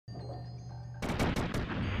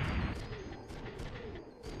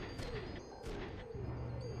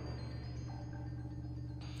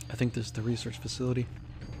I think this is the research facility.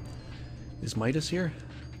 Is Midas here?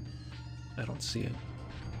 I don't see it.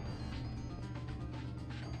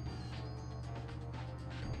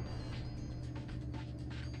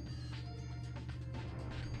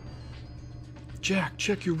 Jack,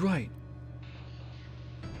 check your right.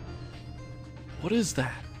 What is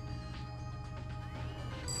that?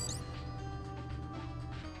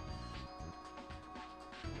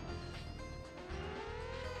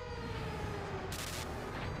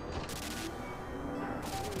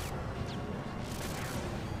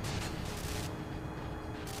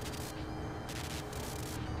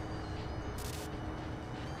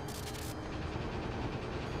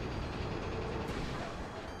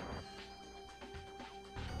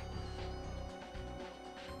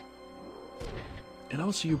 An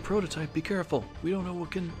LCU prototype, be careful. We don't know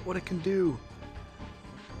what it can do.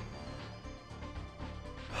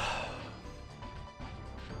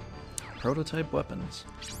 Prototype weapons.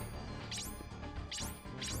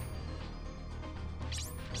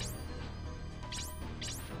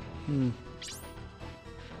 I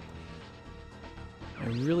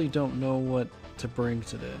really don't know what to bring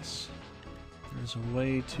to this. There's a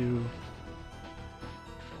way to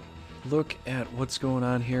look at what's going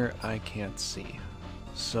on here. I can't see.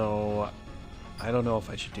 So I don't know if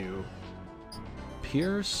I should do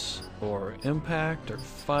pierce or impact or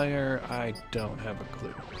fire. I don't have a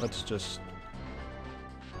clue. Let's just...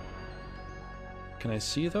 Can I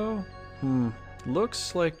see though?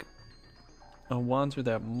 Looks like a Wanzer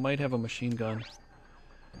that might have a machine gun.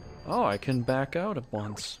 Oh, I can back out at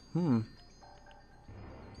once. I'm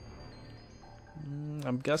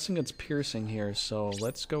guessing it's piercing here, so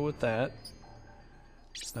let's go with that.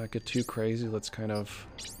 Let's not get too crazy. Let's kind of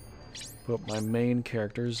put my main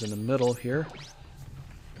characters in the middle here.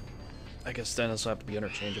 I guess then this will have to be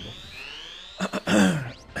interchangeable.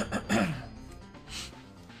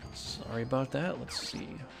 Sorry about that. Let's see.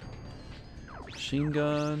 Machine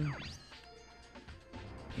gun.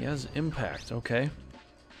 He has impact. Okay.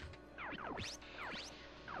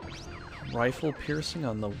 Rifle piercing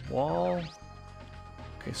on the wall.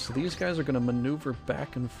 Okay, so these guys are going to maneuver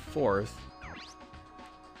back and forth.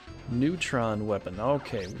 Neutron weapon.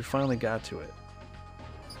 Okay, we finally got to it.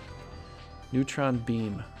 Neutron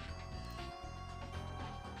beam.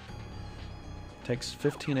 Takes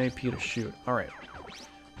 15 AP to shoot. Alright.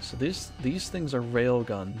 So these things are rail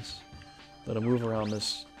guns that'll move around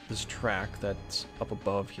this track that's up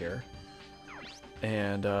above here.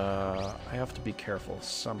 And I have to be careful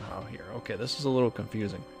somehow here. Okay, this is a little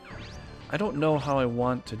confusing. I don't know how I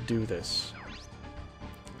want to do this.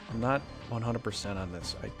 I'm not 100% on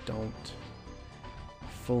this. I don't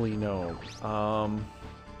fully know.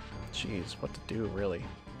 Jeez, what to do, really.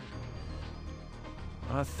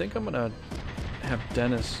 I think I'm gonna have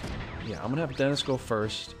Dennis... Yeah, I'm gonna have Dennis go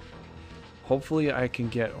first. Hopefully I can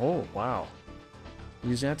get... Oh, wow.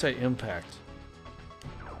 Use anti-impact.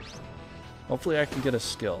 Hopefully I can get a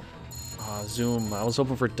skill. Zoom. I was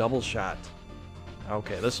hoping for double shot.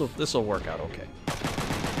 Okay, this'll work out okay.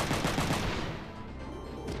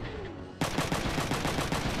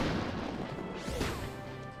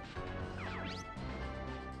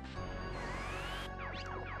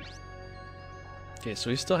 Okay,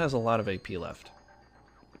 so he still has a lot of AP left.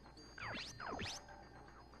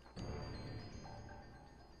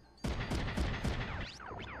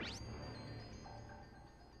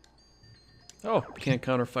 Oh, can't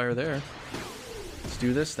counter fire there. Let's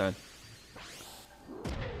do this then.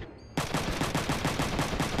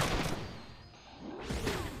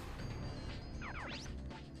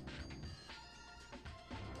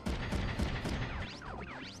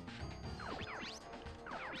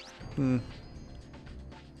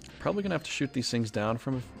 Probably gonna have to shoot these things down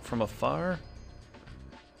from afar.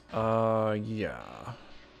 Yeah.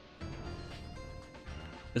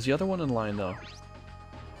 Is the other one in line though?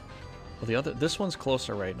 Well, this one's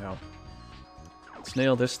closer right now. Let's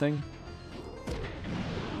nail this thing.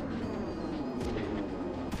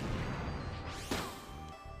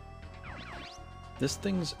 This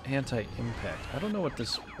thing's anti-impact. I don't know what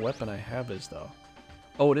this weapon I have is though.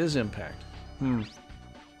 Oh, it is impact.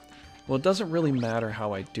 Well, it doesn't really matter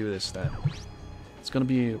how I do this then. It's gonna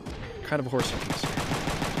be kind of a horse and piece.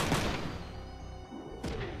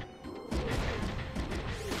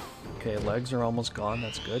 Okay, legs are almost gone.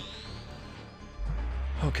 That's good.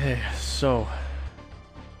 Okay, so...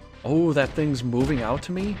 Oh, that thing's moving out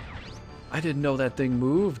to me? I didn't know that thing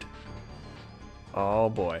moved. Oh,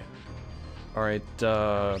 boy. Alright,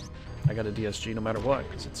 I got a DSG no matter what,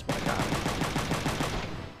 because it's what I got.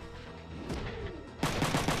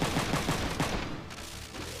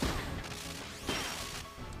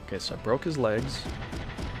 Okay, so I broke his legs.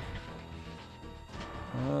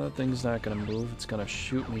 That thing's not gonna move. It's gonna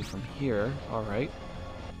shoot me from here. Alright.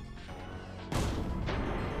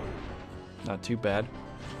 Not too bad.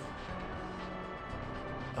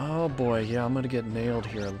 Oh boy, yeah, I'm gonna get nailed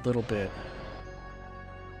here a little bit.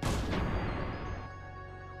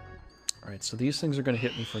 Alright, so these things are gonna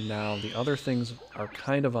hit me for now. The other things are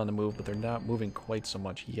kind of on the move, but they're not moving quite so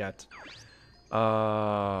much yet.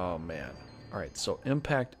 Oh, man. Alright, so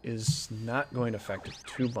impact is not going to affect it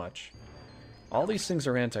too much. All these things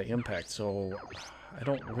are anti-impact, so I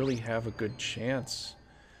don't really have a good chance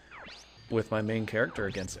with my main character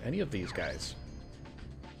against any of these guys.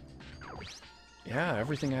 Yeah,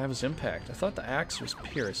 everything I have is impact. I thought the axe was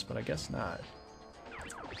pierce, but I guess not.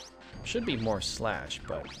 Should be more slash,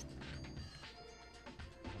 but...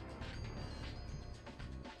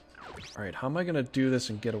 Alright, how am I going to do this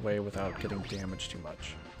and get away without getting damaged too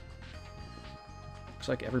much? Looks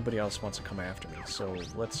like everybody else wants to come after me, so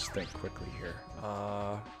let's think quickly here.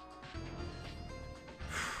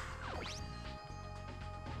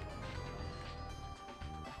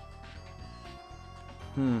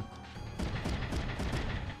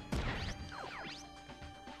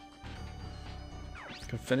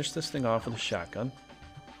 Can finish this thing off with a shotgun.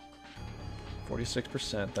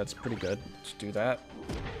 46%, that's pretty good. Let's do that.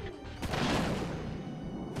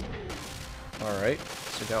 Alright,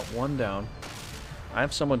 so got one down. I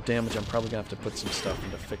have somewhat damage. I'm probably gonna have to put some stuff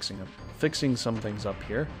into fixing some things up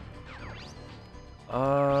here.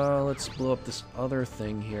 Let's blow up this other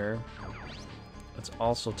thing here. That's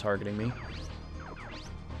also targeting me.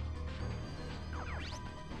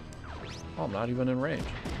 Oh, I'm not even in range.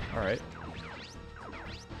 Alright.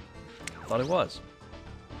 Thought it was.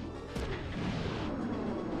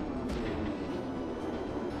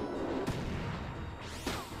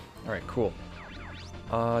 Alright, cool.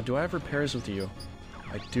 Do I have repairs with you?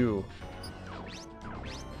 I do.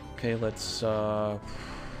 Okay, let's repair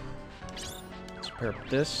up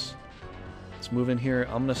this. Let's move in here.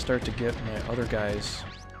 I'm gonna start to get my other guys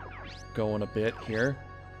going a bit here.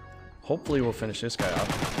 Hopefully we'll finish this guy off.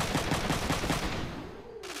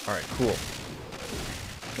 Alright, cool.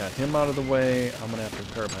 Got him out of the way. I'm gonna have to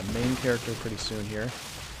repair my main character pretty soon here.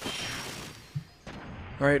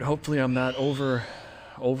 Alright, hopefully I'm not over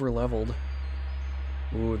leveled.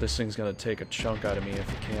 Ooh, this thing's gonna take a chunk out of me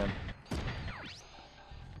if it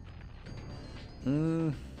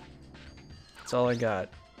can. That's all I got.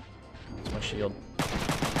 That's my shield.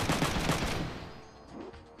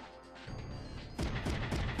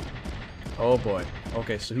 Oh boy.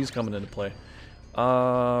 Okay, so he's coming into play.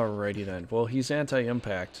 Alrighty then. Well, he's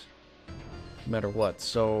anti-impact, no matter what,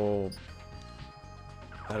 so...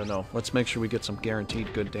 I don't know. Let's make sure we get some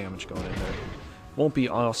guaranteed good damage going in there. Won't be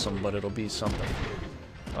awesome, but it'll be something.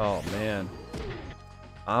 Oh, man.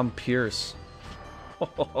 I'm Pierce.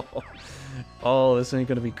 Oh, this ain't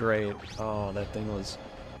gonna be great. Oh, that thing was...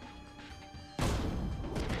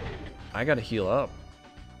 I gotta heal up.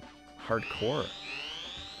 Hardcore.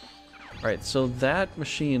 Alright, so that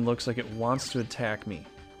machine looks like it wants to attack me.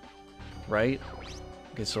 Right?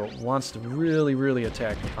 Okay, so it wants to really, really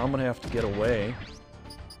attack me. I'm gonna have to get away.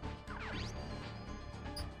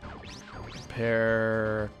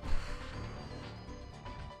 Repair...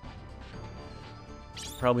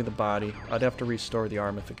 Probably the body. I'd have to restore the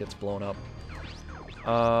arm if it gets blown up.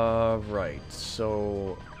 Right.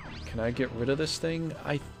 So, can I get rid of this thing?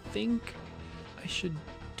 I think I should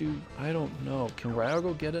do... I don't know. Can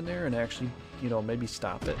Ryogo get in there and actually, you know, maybe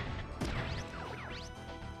stop it?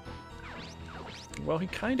 Well, he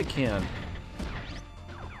kind of can.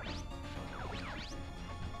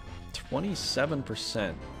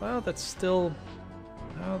 27%. Well, that's still...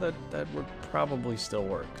 Oh, that would probably still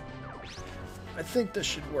work. I think this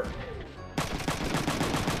should work.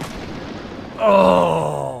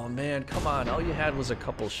 Oh, man, come on. All you had was a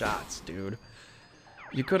couple shots, dude.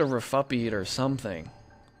 You could have refuppied or something.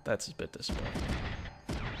 That's a bit disappointing.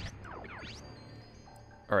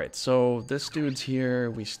 Alright, so this dude's here.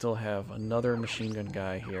 We still have another machine gun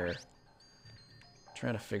guy here.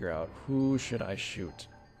 Trying to figure out who should I shoot.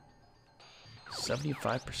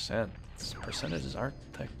 75%. These percentages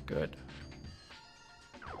aren't that good.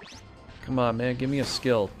 Come on, man. Give me a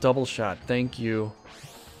skill. Double shot. Thank you.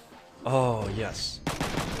 Oh, yes.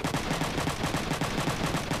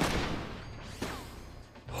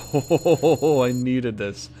 Oh, I needed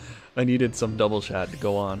this. I needed some double shot to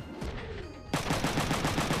go on.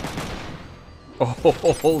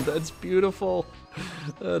 Oh, that's beautiful.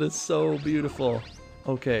 That is so beautiful.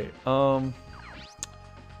 Okay,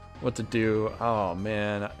 what to do? Oh,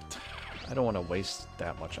 man. I don't want to waste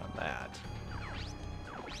that much on that.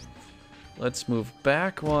 Let's move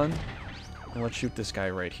back one, and let's shoot this guy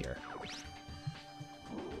right here.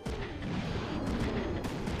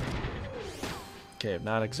 Okay,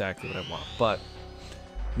 not exactly what I want, but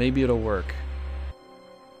maybe it'll work.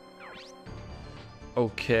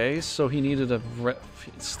 Okay, so he needed a...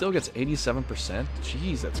 He still gets 87%?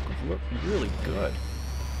 Jeez, that's really good.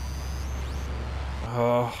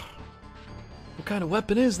 Oh. What kind of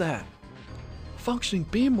weapon is that? Functioning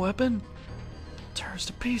beam weapon? Tears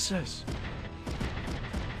to pieces.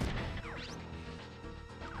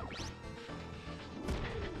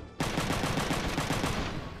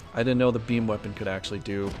 I didn't know the beam weapon could actually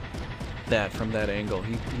do that from that angle.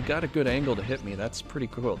 He got a good angle to hit me. That's pretty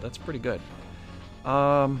cool. That's pretty good.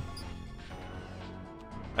 I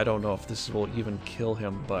don't know if this will even kill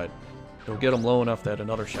him, but it'll get him low enough that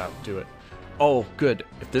another shot will do it. Oh, good.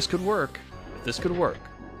 If this could work. If this could work.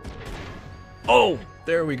 Oh,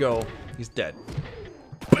 there we go. He's dead.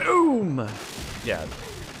 Boom! Yeah,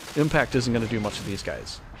 impact isn't going to do much of these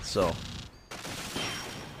guys, so.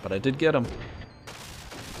 But I did get him.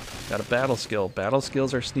 Got a battle skill. Battle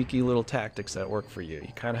skills are sneaky little tactics that work for you.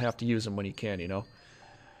 You kind of have to use them when you can, you know?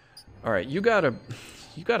 Alright, you gotta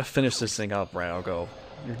finish this thing up, Ryogo.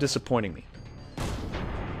 You're disappointing me.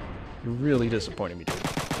 You're really disappointing me, dude.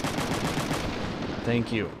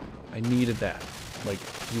 Thank you. I needed that. Like,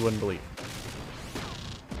 you wouldn't believe.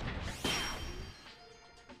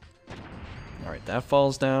 Alright, that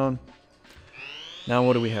falls down. Now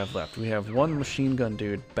what do we have left? We have one machine gun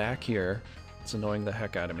dude back here. It's annoying the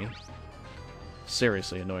heck out of me.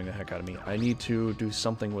 Seriously annoying the heck out of me. I need to do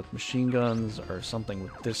something with machine guns or something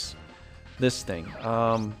with this thing.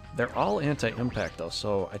 They're all anti-impact though,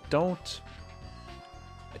 so I don't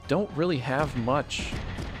really have much.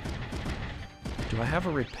 Do I have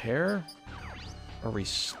a repair? Or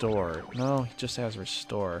restore? No, he just has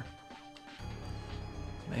restore.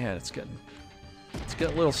 Man, it's getting a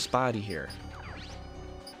little spotty here.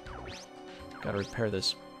 Gotta repair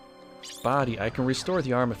this body. I can restore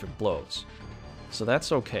the arm if it blows. So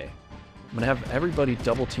that's okay. I'm gonna have everybody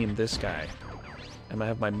double team this guy. I'm gonna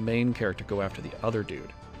have my main character go after the other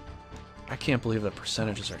dude. I can't believe the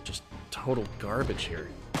percentages are just total garbage here.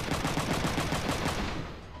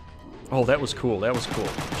 Oh, that was cool. That was cool.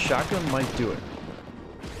 Shotgun might do it.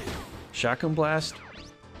 Shotgun blast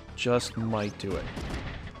just might do it.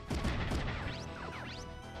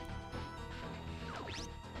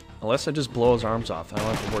 Unless I just blow his arms off, I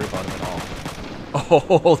don't have to worry about him at all.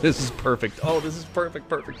 Oh, this is perfect. Oh, this is perfect,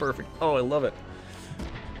 perfect, perfect. Oh, I love it.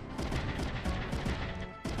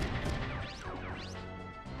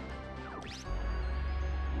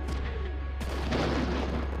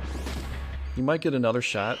 He might get another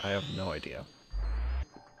shot. I have no idea.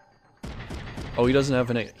 Oh, he doesn't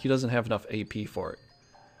have enough AP for it.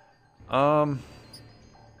 Yeah,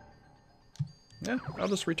 I'll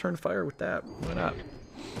just return fire with that. Why not?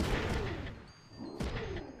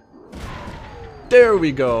 There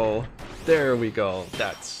we go. There we go.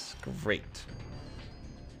 That's great.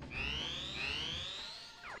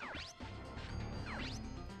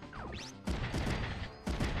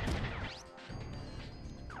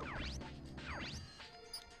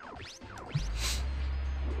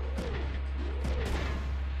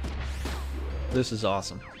 This is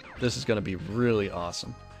awesome. This is going to be really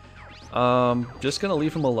awesome. Just going to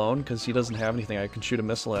leave him alone because he doesn't have anything. I can shoot a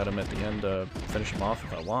missile at him at the end to finish him off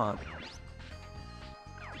if I want.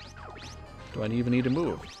 Do I even need to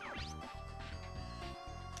move?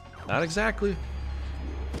 Not exactly.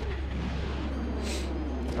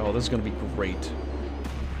 Oh, this is going to be great.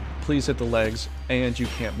 Please hit the legs, and you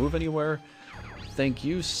can't move anywhere. Thank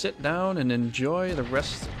you. Sit down and enjoy the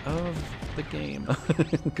rest of the game.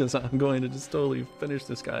 Because I'm going to just totally finish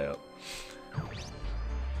this guy up.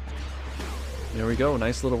 There we go.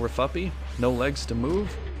 Nice little refuppy. No legs to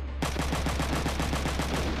move.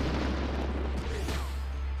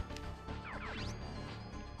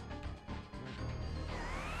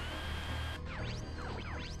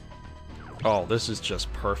 Oh, this is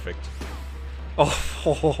just perfect.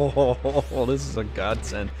 Oh, this is a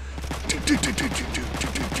godsend.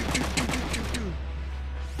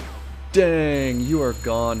 Dang, you are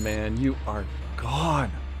gone, man. You are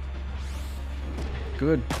gone.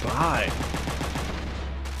 Goodbye.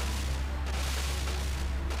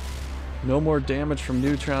 No more damage from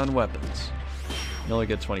Neutron weapons. You only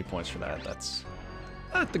get 20 points for that. That's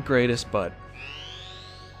not the greatest, but...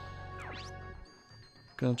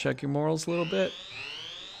 Gonna check your morals a little bit.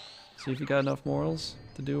 See if you got enough morals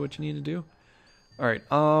to do what you need to do. Alright,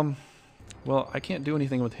 well, I can't do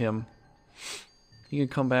anything with him. He can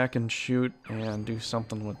come back and shoot and do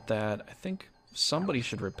something with that. I think somebody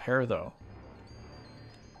should repair, though.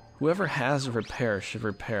 Whoever has a repair should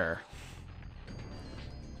repair.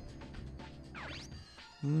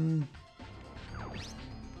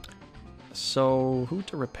 So, who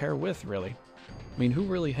to repair with, really? I mean, who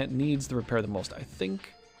really needs the repair the most? I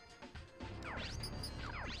think...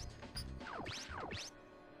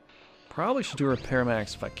 Probably should do Repair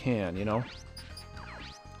Max if I can, you know?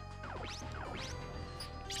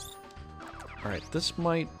 Alright, this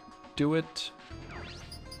might do it.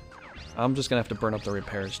 I'm just gonna have to burn up the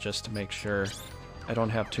repairs just to make sure I don't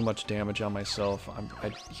have too much damage on myself.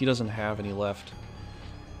 He doesn't have any left.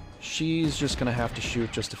 She's just gonna have to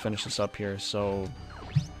shoot just to finish this up here, so...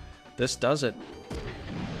 This does it.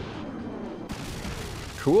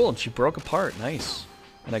 Cool, and she broke apart. Nice.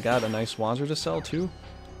 And I got a nice Wanzer to sell, too.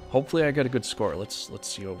 Hopefully I get a good score. Let's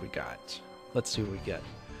see what we got. Let's see what we get.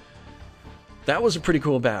 That was a pretty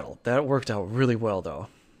cool battle. That worked out really well, though.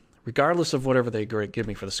 Regardless of whatever they give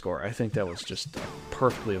me for the score, I think that was just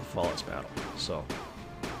perfectly a flawless battle. So,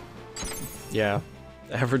 yeah,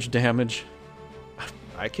 average damage.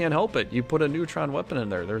 I can't help it. You put a Neutron weapon in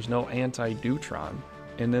there. There's no anti-Neutron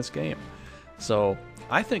in this game. So,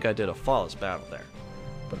 I think I did a flawless battle there.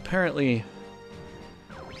 But apparently,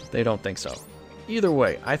 they don't think so. Either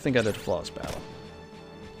way, I think I did a flawless battle.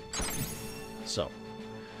 So,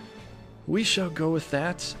 we shall go with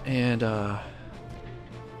that, and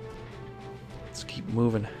let's keep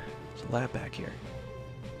moving. There's a lab back here.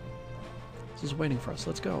 This is waiting for us.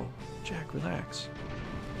 Let's go. Jack, relax.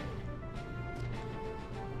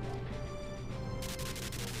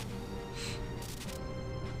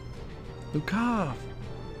 Lukov!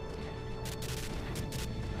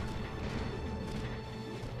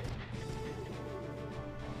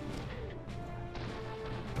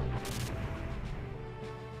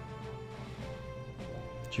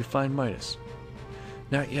 Did you find Midas?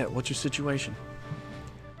 Not yet. What's your situation?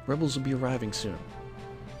 Rebels will be arriving soon.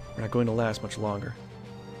 We're not going to last much longer.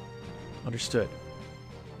 Understood.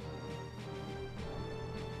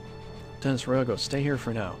 Dennis Rago, stay here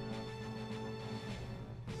for now.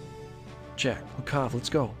 Jack, Lukov, let's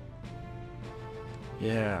go.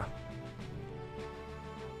 Yeah.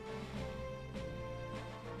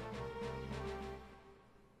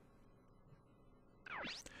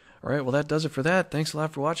 Alright, well that does it for that. Thanks a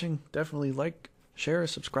lot for watching. Definitely like, share,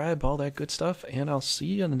 subscribe, all that good stuff, and I'll see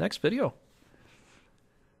you in the next video.